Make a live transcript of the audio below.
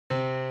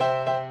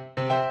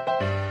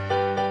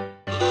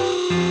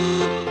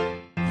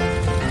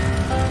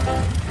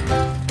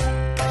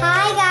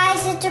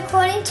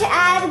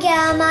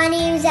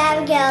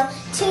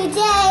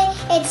Today,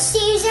 it's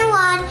season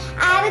 1,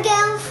 Abigail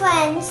and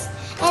Friends,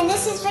 and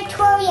this is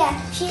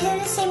Victoria. She's in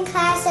the same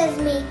class as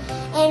me,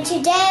 and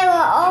today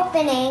we're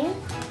opening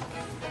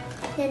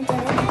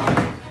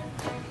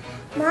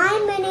My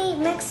Mini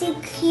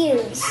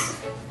MixieQs.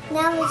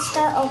 Now let's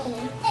start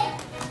opening.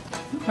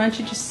 Why don't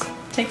you just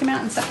take them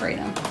out and separate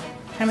them?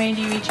 How many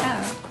do you each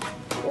have?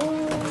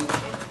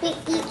 I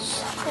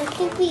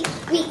think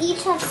we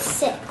each have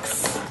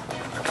 6.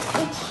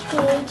 We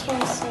each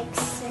have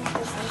 6.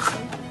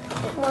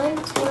 1,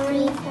 2,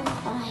 3, 4,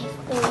 5.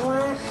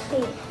 1,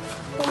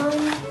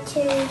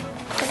 2,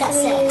 I got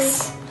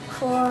 6.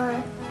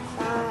 4,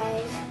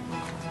 5,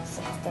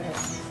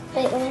 6.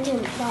 Wait, we're gonna do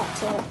that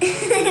too.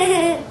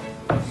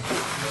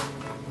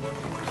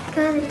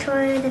 Come on,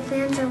 Victoria, the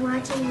fans are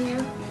watching you.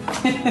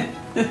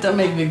 Don't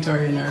make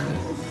Victoria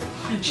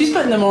nervous. She's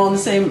putting them all in the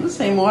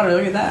same water.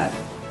 Look at that.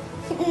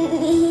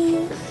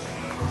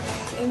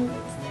 And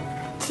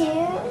 2.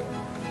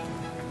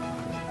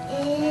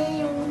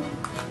 And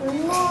 1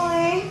 more.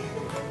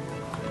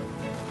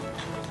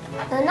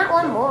 No, not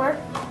 1 more.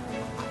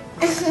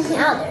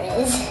 Now there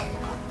is.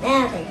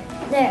 Now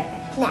there.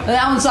 Now.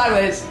 That one's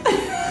sideways.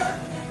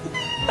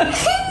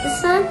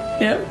 This one?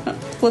 Yep.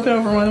 Flip it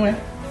over one way.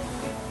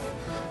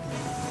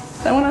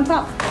 That one on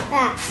top.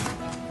 That.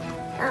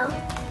 Oh.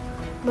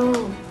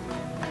 Boom.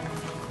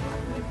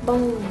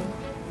 Boom.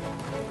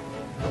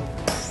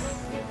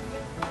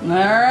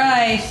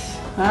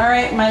 All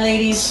right, my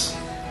ladies.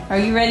 Are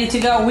you ready to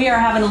go? We are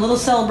having a little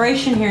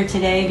celebration here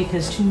today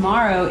because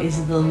tomorrow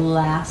is the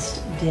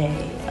last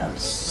day of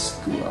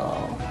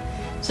school.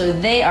 So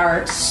they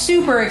are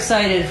super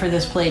excited for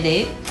this play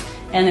date,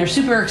 and they're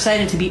super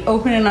excited to be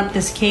opening up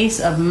this case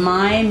of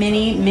My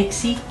Mini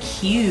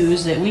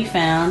MixieQs that we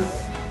found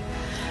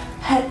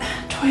at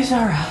Toys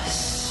R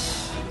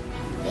Us.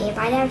 If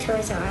I have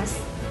Toys R Us.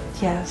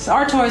 Yes,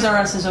 our Toys R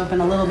Us is open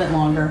a little bit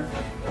longer,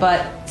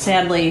 but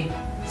sadly,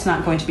 it's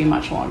not going to be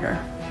much longer,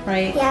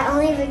 right? Yeah,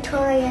 only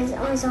Victoria's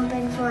always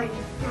open for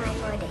 9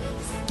 more days.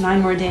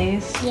 9 more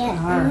days? Yeah,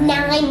 All right.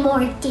 9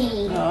 more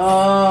days.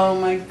 Oh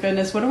my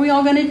goodness, what are we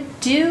all gonna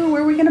do?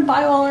 Where are we gonna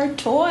buy all our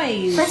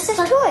toys? Fun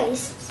stuff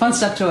toys. Fun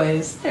stuff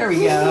toys. There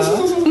we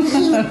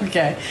go.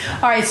 Okay.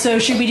 All right, so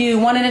should we do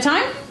one at a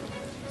time?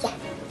 Yeah.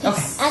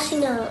 Okay.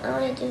 Actually, no, I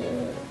want to do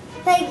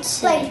like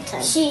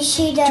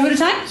she does. 2 at a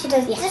time? She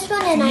does this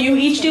one and You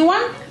each do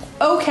one?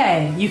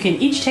 Okay, you can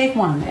each take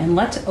one and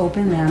let's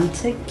open them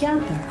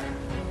together.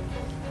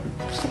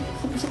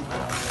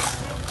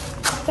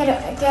 I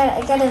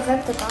gotta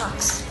rip the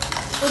box.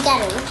 We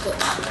gotta rip it.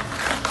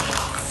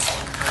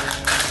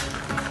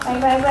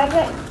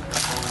 Right.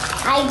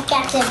 I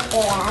got the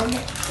bag.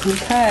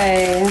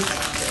 Okay.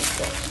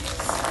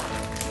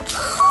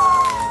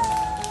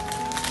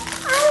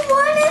 I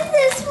wanted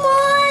this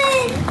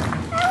one.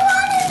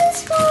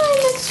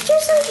 It's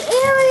just like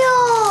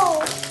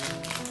Ariel.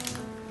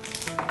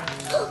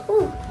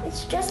 Ooh,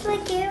 it's just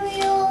like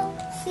Ariel.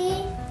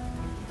 See?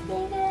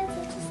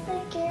 It's just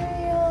like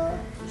Ariel.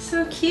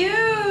 So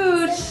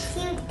cute. So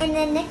cute. And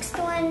the next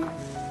one,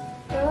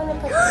 I want to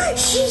put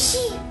she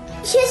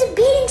has a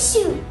bathing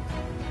suit.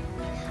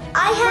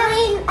 I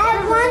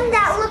have one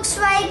that looks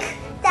like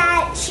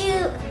that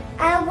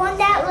I have one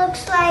that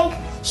looks like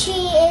she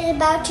is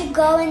about to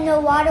go in the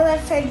water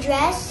with her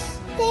dress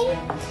thing.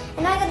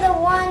 And I got the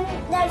one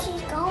that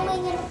she's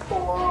going in a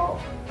pool.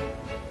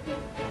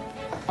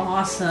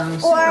 Awesome. Or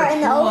Super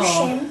in the cool.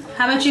 ocean.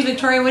 How about you,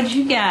 Victoria? What did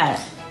you get?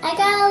 I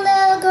got a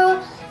little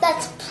girl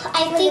that's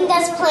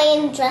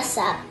playing dress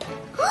up.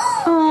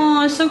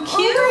 Oh, so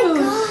cute. Oh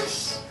my gosh.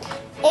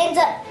 And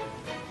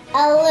a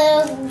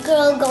little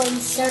girl going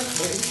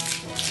surfing.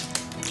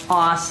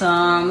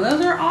 Awesome.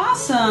 Those are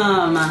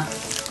awesome.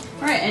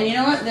 All right, and you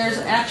know what? There's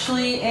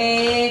actually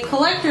a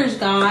collector's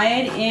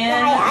guide in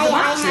the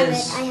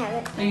boxes. I have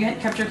it. Oh, you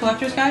kept your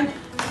collector's guide?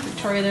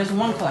 Victoria, there's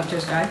one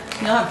collector's guide.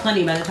 You'll have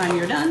plenty by the time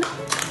you're done.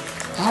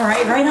 All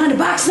right, right on to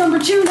box number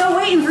 2. No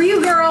waiting for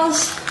you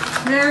girls.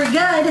 Very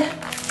good.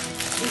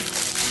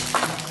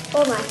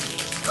 Oh my.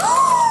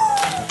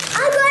 I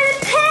got a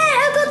pen.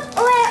 I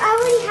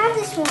already have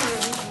this one.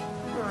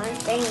 Oh,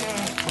 dang it.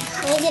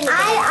 I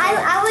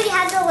already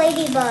have the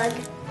ladybug.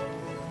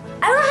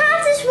 I don't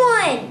have this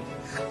one.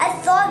 I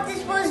thought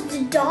this was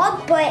the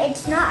dog, but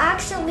it's not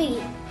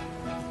actually.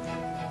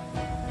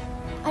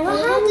 I don't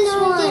have this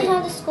one. I didn't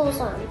have the school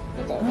song.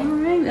 All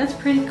right, that's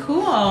pretty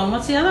cool. And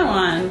what's the other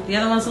one? The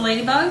other one's the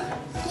ladybug?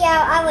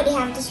 Yeah, I already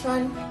have this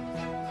one.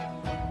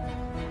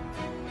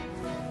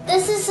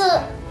 This is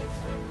a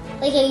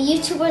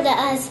YouTuber that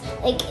has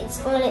it's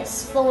on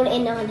its phone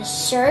and on a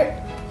shirt.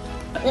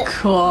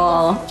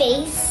 Cool.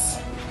 Face.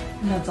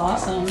 That's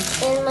awesome.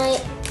 And my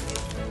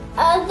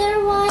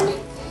other one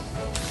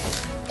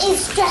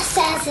is dressed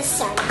as a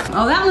sun.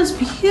 Oh, that was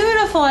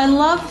beautiful. I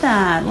love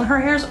that. Her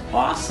hair's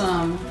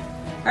awesome.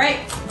 All right,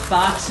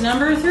 box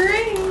number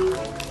 3.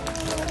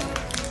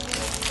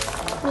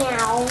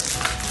 Meow.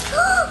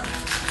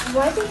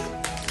 What is?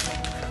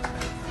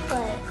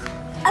 What?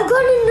 I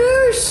got a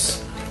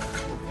nurse.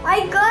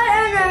 I got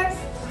a nurse.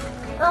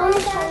 Oh my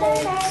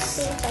God,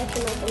 see if I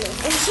can open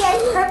this. And she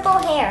has purple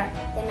hair,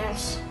 the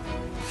nurse.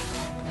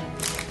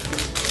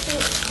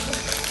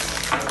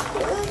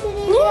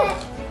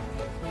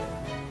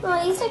 Oh,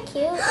 these are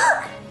cute.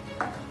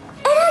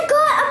 And I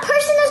got a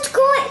person that's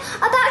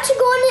about to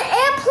go on an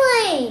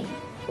airplane.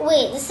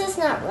 Wait, this is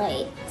not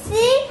right.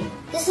 See?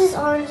 This is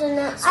orange and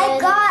that's red. I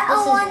got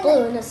this is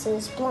blue and this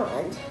is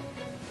blonde.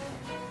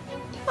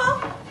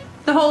 Well,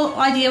 the whole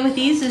idea with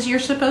these is you're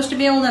supposed to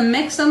be able to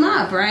mix them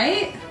up,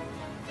 right?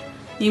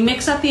 You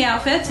mix up the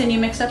outfits and you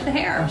mix up the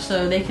hair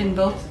so they can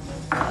both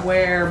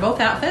wear both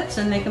outfits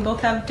and they can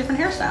both have different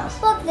hairstyles.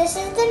 Look, this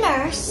is the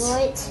nurse.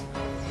 Right.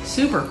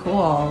 Super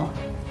cool.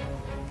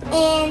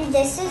 And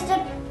this is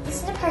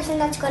the person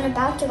that's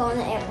about to go on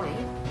the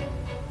airplane.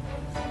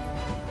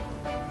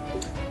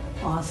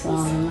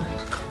 Awesome.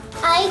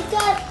 I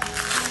got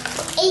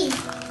a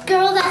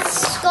girl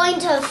that's going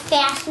to a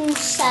fashion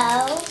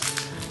show.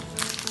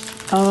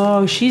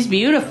 Oh, she's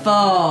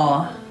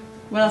beautiful.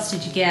 What else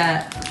did you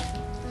get?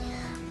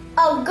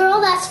 A girl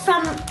that's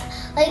from,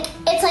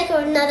 it's like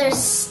another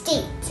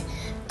state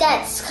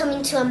that's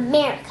coming to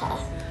America.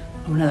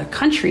 Oh, another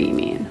country, you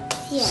mean?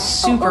 Yeah.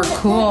 Super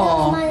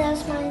cool. That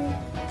was mine.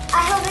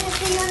 I hope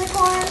it's a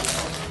unicorn.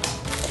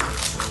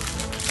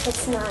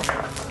 It's not.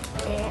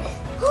 Yeah.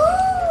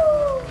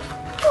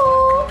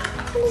 Oh,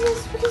 what is this?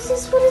 What is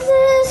this? What is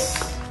this?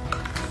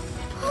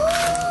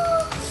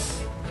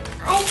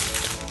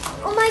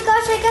 Oh my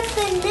gosh, I got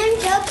the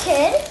Ninja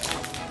Kid.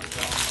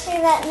 Look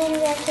at that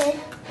Ninja Kid.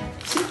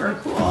 Super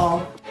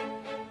cool.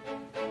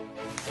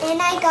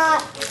 And I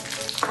got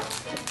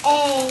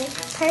a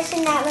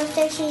person that looks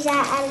like she's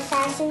at a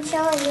fashion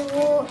show,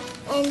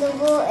 and the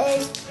rule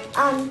is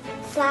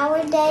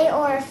flower day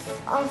or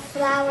a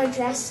flower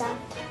dress up.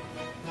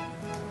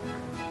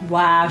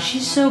 Wow,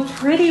 she's so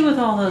pretty with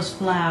all those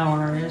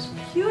flowers.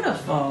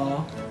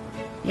 Beautiful.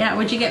 Yeah,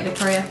 what'd you get,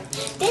 Victoria?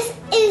 This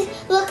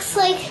looks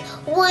like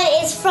one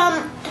is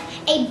from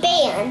a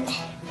band.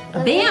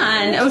 A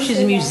band? Oh, she's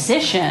a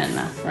musician,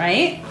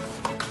 right?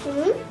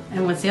 Mm-hmm.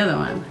 And what's the other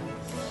one?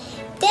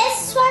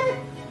 This one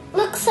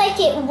looks like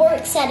it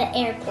works at an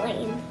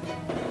airplane.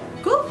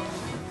 Cool.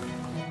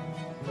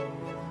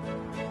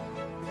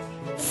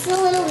 It's a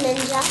little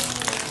ninja.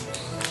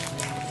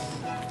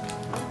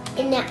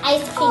 In the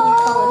ice cream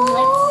cone,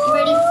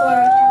 ready for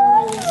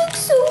Halloween. Looks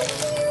so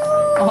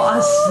cute.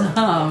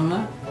 Awesome.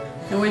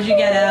 And what'd you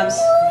get, Abs?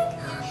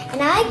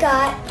 And I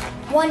got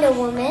Wonder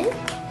Woman.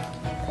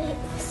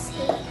 Let's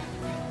see.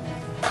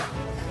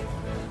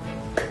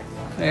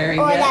 Very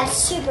or good.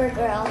 that's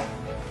Supergirl.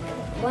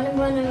 Wonder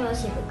Woman or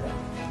Supergirl.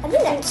 I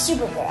think that's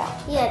Supergirl.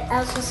 Yeah,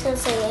 I was just gonna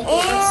say it.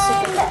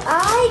 And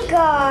I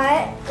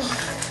got,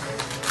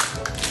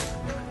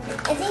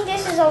 I think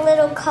this is a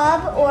little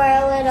cub or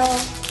a little,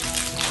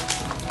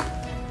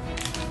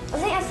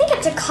 I think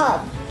it's a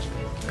cub.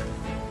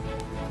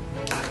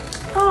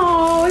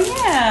 Oh,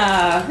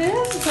 yeah. It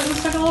is. It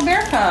looks like a little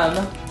bear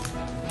cub.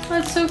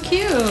 That's so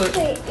cute.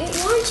 Wait,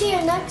 you want to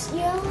your next, you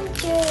want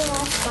to your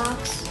last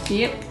box?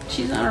 Yep,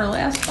 she's on her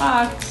last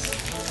box.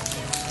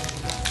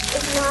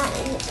 It's not,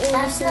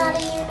 that's not a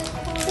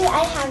unicorn. See,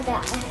 I have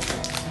that.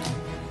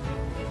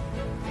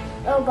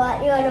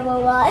 Robot, you're a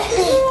robot.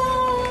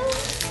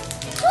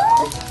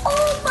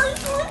 Oh my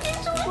God,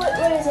 it's so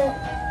what is it?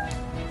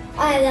 I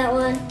have that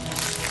one.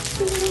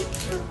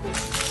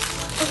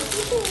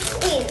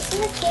 Wait, is it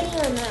a kitty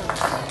or no?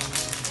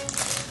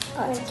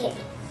 Oh, it's a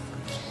kitty.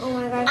 Oh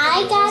my God. I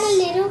got a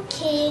little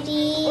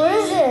kitty. What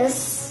is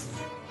this?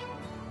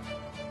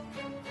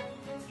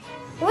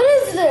 What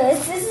is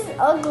this? This is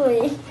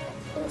ugly.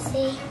 Let's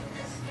see.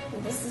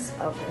 This is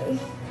ugly.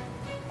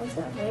 That's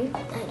ugly. I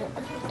don't know.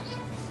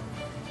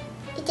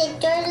 It's a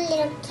dirty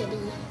little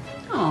kitty.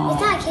 Aww.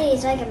 It's not a kitty,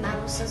 it's like a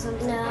mouse or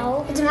something.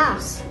 No. It's a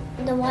mouse.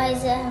 Then why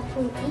does it have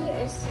poop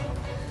ears?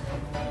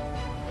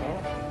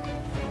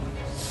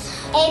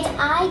 And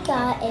I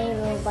got a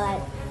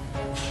robot.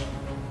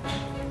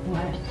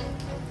 What?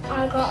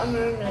 I got a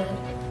mermaid.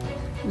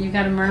 You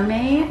got a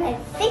mermaid? I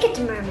think it's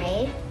a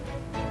mermaid.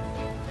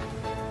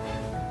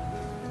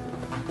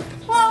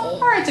 Well,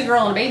 or it's a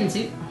girl in a bathing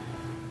suit.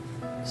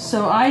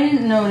 So I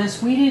didn't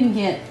notice, we didn't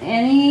get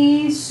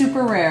any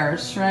super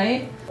rares,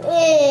 right?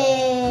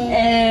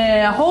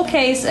 A whole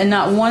case and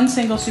not one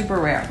single super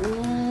rare.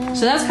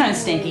 So that's kind of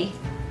stinky.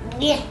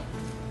 Yeah.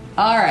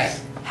 All right.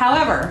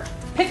 However,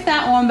 pick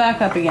that one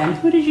back up again.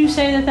 Who did you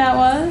say that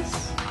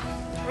was?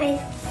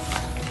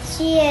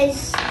 She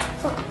is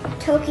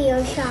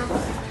Tokyo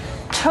Shopper.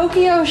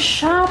 Tokyo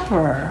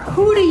Shopper.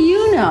 Who do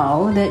you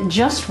know that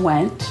just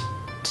went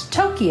to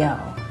Tokyo?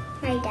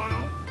 My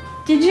dad.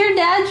 Did your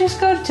dad just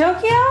go to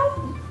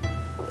Tokyo?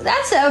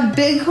 That's a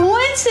big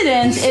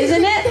coincidence,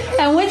 isn't it?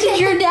 And what did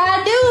your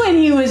dad do when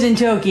he was in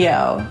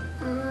Tokyo?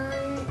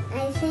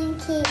 I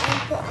think he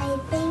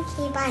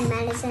bought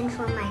medicine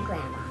for my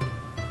grandma.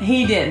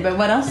 He did, but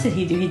what else did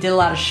he do? He did a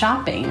lot of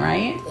shopping,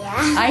 right?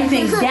 Yeah. I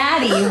think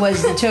Daddy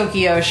was the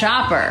Tokyo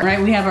Shopper, right?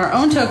 We have our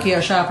own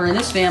Tokyo Shopper in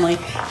this family,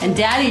 and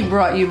Daddy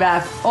brought you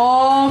back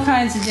all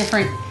kinds of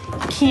different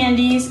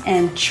candies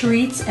and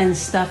treats and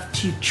stuff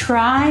to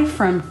try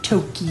from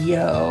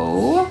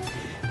Tokyo.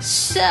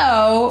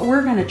 So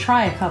we're gonna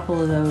try a couple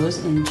of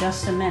those in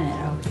just a minute,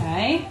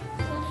 okay?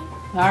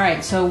 All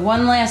right, so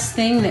one last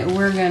thing that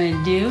we're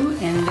gonna do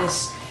in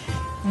this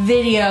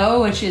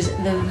video, which is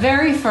the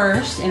very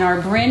first in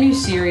our brand new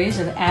series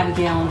of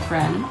Abigail and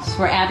Friends,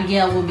 where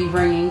Abigail will be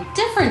bringing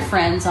different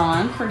friends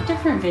on for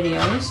different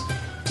videos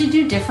to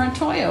do different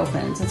toy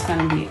opens. It's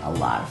gonna be a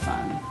lot of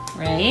fun,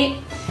 right?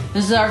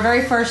 This is our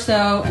very first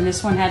though, and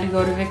this one had to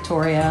go to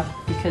Victoria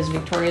because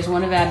Victoria is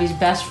one of Abby's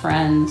best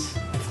friends,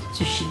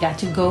 so she got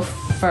to go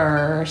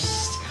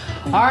first.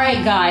 All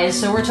right, guys,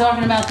 so we're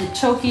talking about the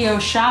Tokyo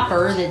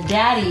shopper that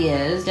Daddy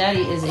is.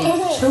 Daddy is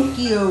a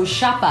Tokyo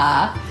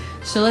shopper.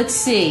 So let's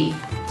see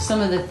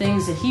some of the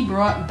things that he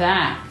brought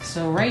back.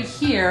 So right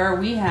here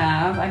we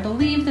have, I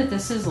believe that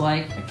this is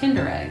like a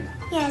Kinder Egg.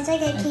 Yeah, it's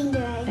like a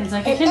Kinder Egg. It's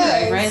like a Kinder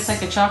Egg, right? It's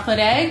like a chocolate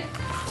egg.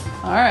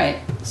 All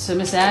right, so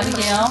Miss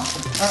Abigail,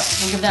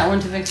 we'll give that one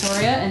to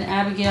Victoria and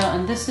Abigail,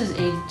 and this is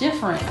a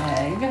different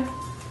egg.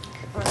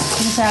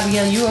 Miss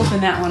Abigail, you open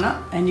that one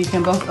up, and you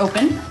can both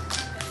open.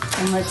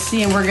 And let's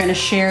see, and we're gonna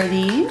share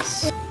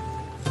these.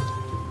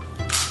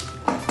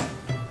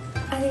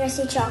 I think I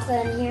see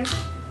chocolate in here.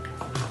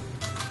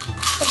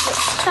 If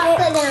it's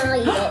chocolate, then I'll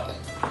eat it.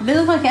 They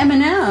look like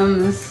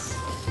M&Ms.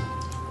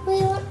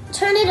 Well,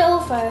 turn it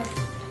over,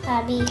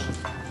 Abby.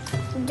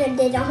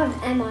 They don't have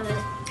M on it.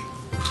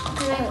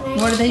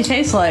 What do they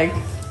taste like?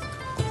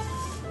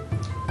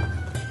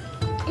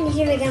 And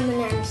here we go,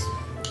 M&Ms.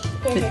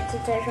 I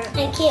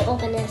can't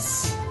open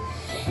this.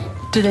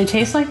 Do they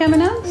taste like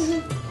M&Ms? Mm-hmm.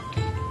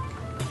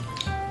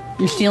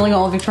 You're stealing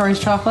all of Victoria's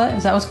chocolate?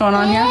 Is that what's going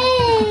on here?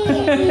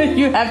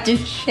 You have to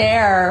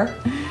share.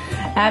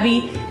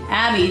 Abby,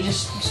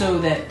 just so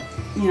that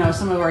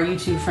some of our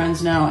YouTube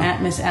friends know,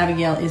 Miss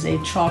Abigail is a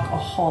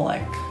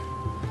chocoholic.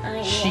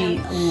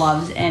 She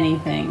loves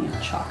anything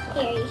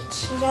chocolate. Here,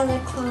 these are the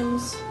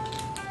crumbs.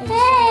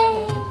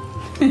 Hey!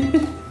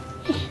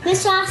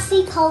 Miss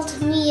Rossi called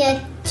me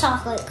a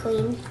chocolate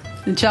queen.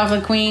 The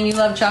chocolate queen, you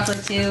love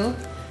chocolate too.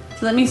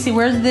 So let me see,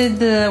 where's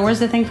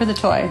the thing for the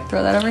toy?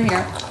 Throw that over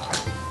here.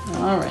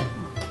 All right.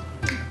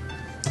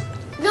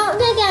 Don't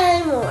dig it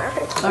anymore.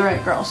 All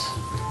right, girls,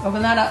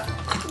 open that up.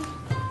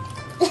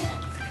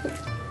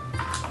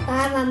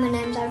 I have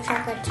M&Ms of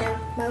chocolate too.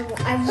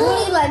 I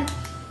really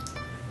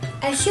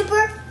I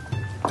super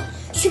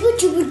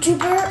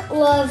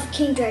love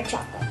Kinder Egg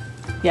chocolate.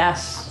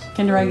 Yes,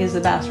 Kinder Egg is the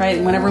best, right?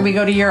 Whenever we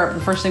go to Europe,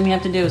 the first thing we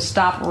have to do is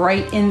stop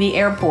right in the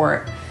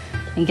airport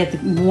and get the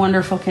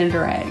wonderful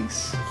Kinder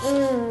Eggs.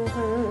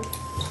 Mm-hmm.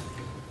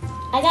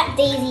 I got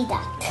Daisy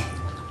Duck.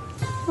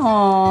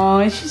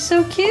 Aw, she's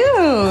so cute.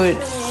 It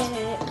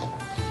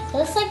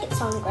looks like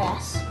it's on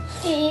grass.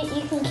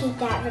 You can keep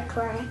that,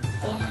 Victoria.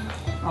 Yeah.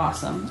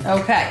 Awesome.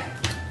 Okay.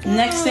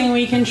 Next thing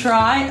we can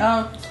try.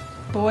 Oh,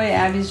 boy,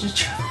 Abby's just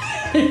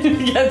trying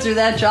to get through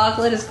that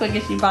chocolate as quick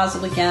as she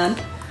possibly can.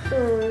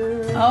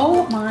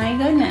 Oh, my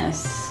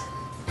goodness.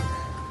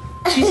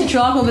 Piece of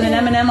chocolate with an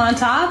M&M on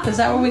top? Is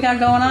that what we got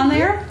going on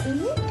there?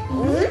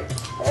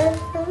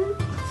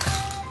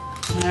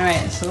 All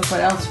right, so look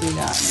what else we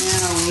got.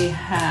 Now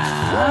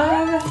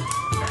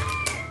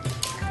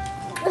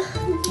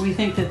we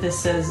think that this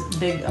says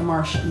big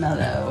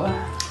marshmallow.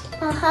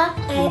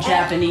 In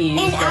Japanese.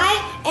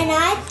 And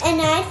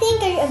I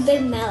think it's a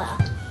big mellow.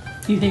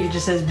 You think it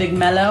just says big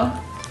mellow?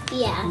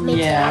 Yeah.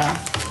 Yeah.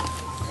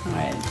 All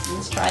right,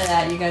 let's try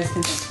that. You guys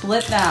can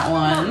split that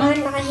one. My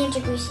hands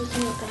are greasy.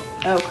 Can you open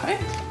it? Okay.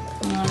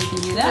 We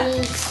can do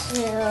that.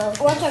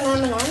 What's our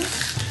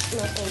M&Ms? No,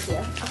 thank you.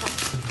 Okay.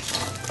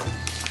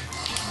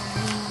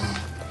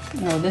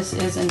 No, this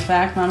is in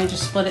fact, Mommy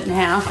just split it in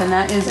half, and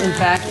that is in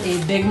fact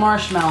a big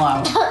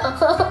marshmallow.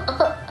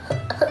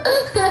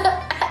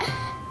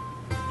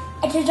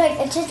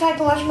 It tastes like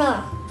a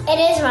marshmallow. It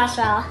is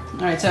marshmallow.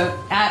 All right, so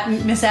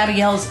Miss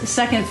Abigail's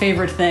second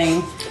favorite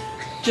thing,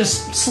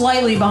 just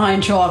slightly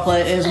behind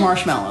chocolate, is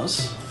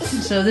marshmallows.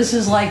 So this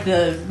is like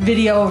the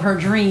video of her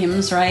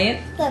dreams,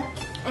 right? Look,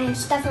 I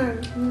stuff her.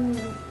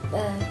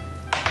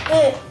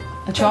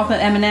 A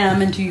chocolate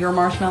M&M into your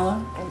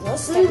marshmallow. That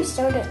was so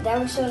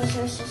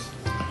delicious.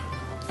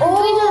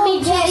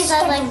 Oh, yes,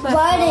 I like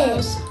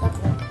marshmallows.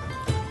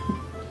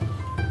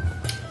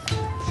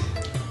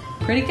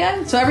 Pretty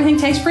good. So everything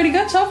tastes pretty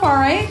good so far,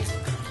 right?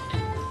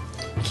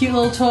 Cute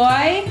little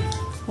toy.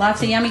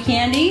 Lots of yummy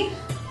candy.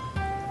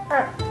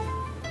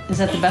 Is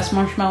that the best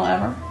marshmallow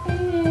ever?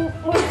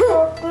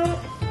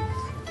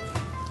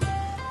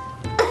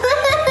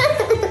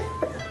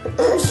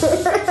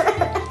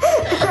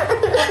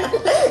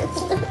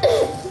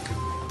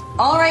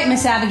 All right,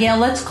 Miss Abigail,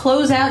 let's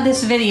close out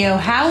this video.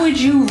 How would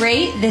you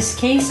rate this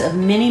case of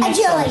mini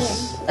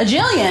mixers? A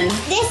jillion.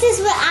 This is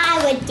what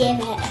I would give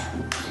it.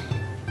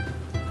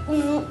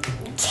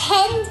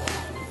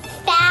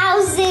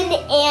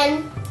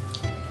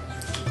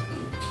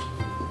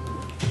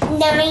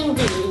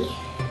 10,090.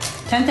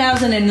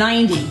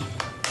 10,090.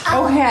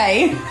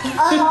 Okay.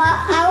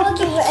 I will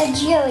give it a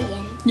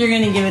jillion. You're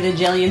going to give it a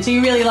jillion. So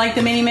you really like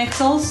the mini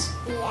mixels?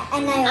 Yeah. Yeah,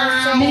 and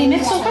I also Mini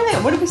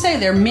MixieQ. What did we say?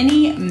 They're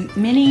mini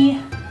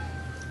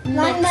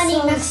My Mini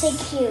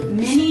MixieQ.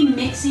 Mini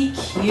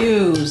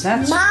MixieQs.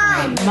 That's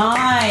Mine. right.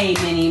 My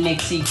Mini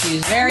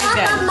MixieQs. Very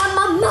good.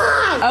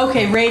 Mine.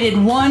 Okay, rated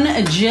 1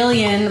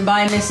 jillion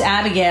by Miss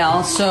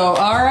Abigail. So,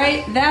 all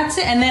right, that's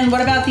it. And then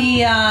what about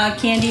the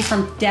candy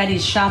from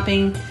Daddy's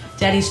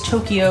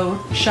Tokyo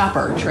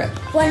shopper trip?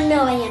 1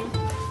 million.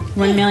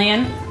 1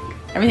 million?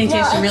 Everything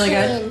tasted really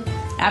Jillian. good?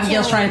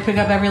 Abigail's trying to pick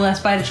up every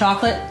last bite of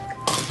chocolate.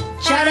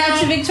 Shout out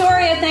to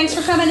Victoria. Thanks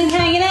for coming and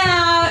hanging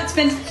out. It's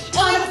been a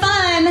ton of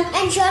fun.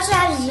 And she also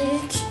has a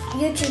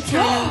YouTube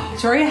channel.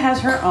 Victoria has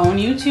her own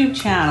YouTube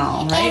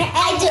channel, And right?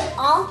 I do it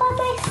all by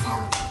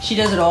myself. She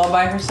does it all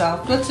by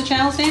herself. What's the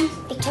channel's name?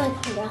 Victoria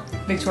Girl.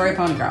 Victoria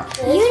Pony Girl.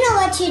 You know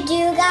what you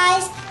do,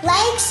 guys.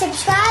 Like,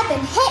 subscribe,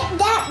 and hit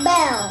that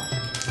bell.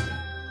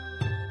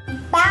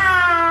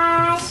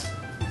 Bye.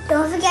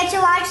 Don't forget to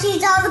watch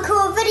these all the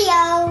cool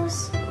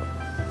videos.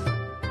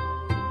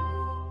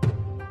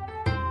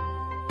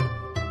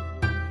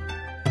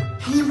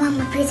 I need one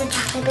more piece of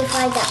chocolate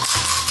before I go.